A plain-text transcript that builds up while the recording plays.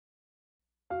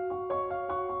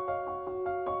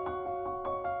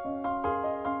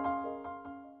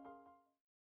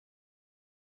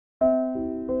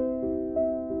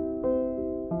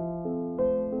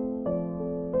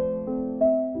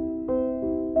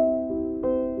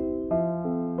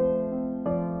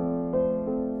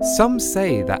Some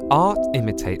say that art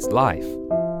imitates life.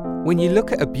 When you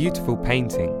look at a beautiful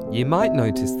painting, you might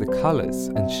notice the colours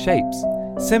and shapes,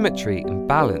 symmetry and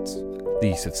balance, the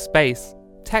use of space,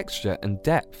 texture and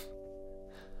depth.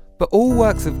 But all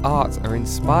works of art are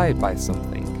inspired by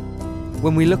something.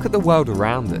 When we look at the world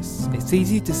around us, it's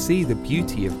easy to see the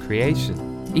beauty of creation.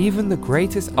 Even the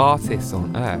greatest artists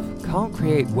on earth can't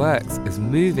create works as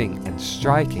moving and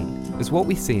striking as what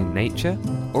we see in nature,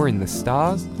 or in the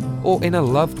stars, or in a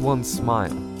loved one's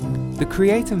smile. The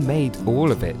Creator made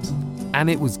all of it, and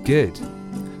it was good.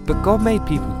 But God made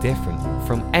people different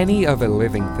from any other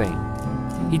living thing.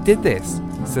 He did this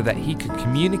so that He could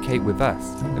communicate with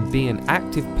us and be an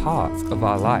active part of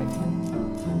our life.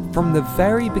 From the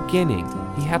very beginning,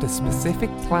 He had a specific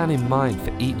plan in mind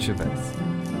for each of us.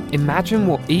 Imagine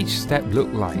what each step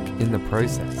looked like in the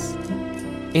process.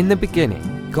 In the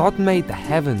beginning, God made the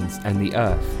heavens and the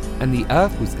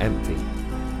earth was empty.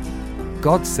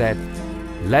 God said,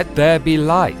 "Let there be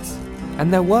light,"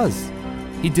 and there was.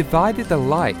 He divided the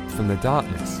light from the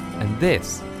darkness, and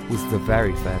this was the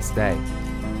very first day.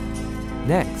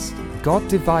 Next, God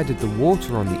divided the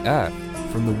water on the earth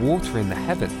from the water in the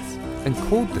heavens, and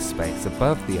called the space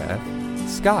above the earth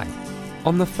sky.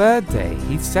 On the third day,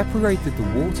 He separated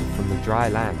the water from the dry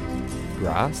land.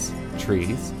 Grass,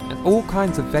 trees, and all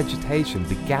kinds of vegetation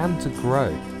began to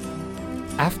grow.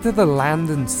 After the land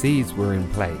and seas were in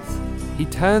place, He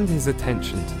turned His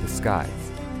attention to the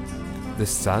skies. The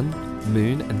sun,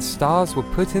 moon, and stars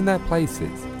were put in their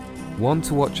places, one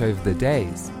to watch over the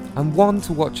days, and one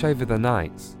to watch over the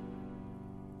nights.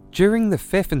 During the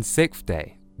fifth and sixth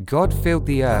day, God filled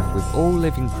the earth with all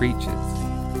living creatures,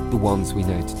 the ones we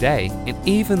know today, and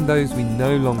even those we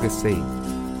no longer see.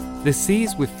 The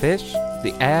seas with fish,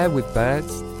 the air with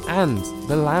birds, and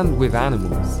the land with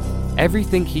animals.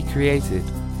 Everything He created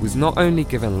was not only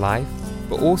given life,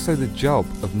 but also the job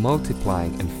of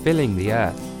multiplying and filling the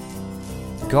earth.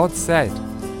 God said,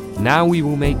 "Now we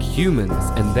will make humans,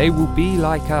 and they will be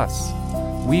like us.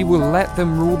 We will let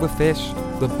them rule the fish,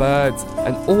 the birds,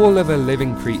 and all other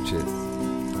living creatures."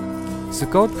 So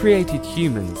God created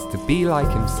humans to be like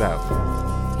Himself.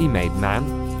 He made man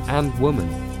and woman.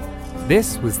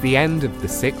 This was the end of the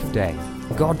sixth day.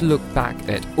 God looked back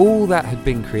at all that had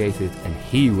been created, and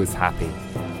He was happy.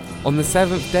 On the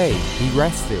seventh day, He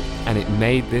rested, and it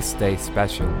made this day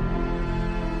special.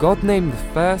 God named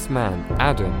the first man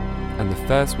Adam and the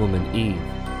first woman Eve.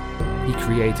 He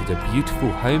created a beautiful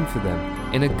home for them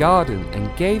in a garden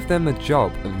and gave them a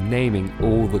job of naming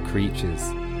all the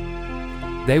creatures.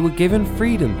 They were given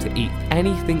freedom to eat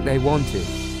anything they wanted,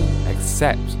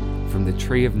 except from the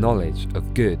tree of knowledge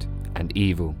of good and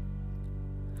evil.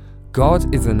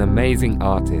 God is an amazing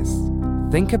artist.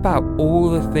 Think about all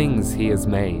the things He has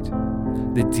made.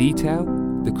 The detail,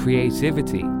 the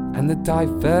creativity, and the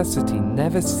diversity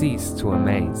never cease to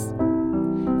amaze.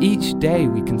 Each day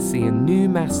we can see a new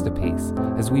masterpiece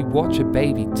as we watch a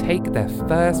baby take their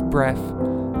first breath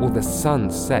or the sun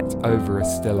set over a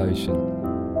still ocean.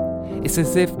 It's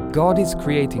as if God is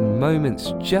creating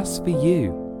moments just for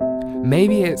you.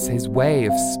 Maybe it's His way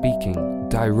of speaking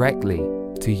directly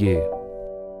to you.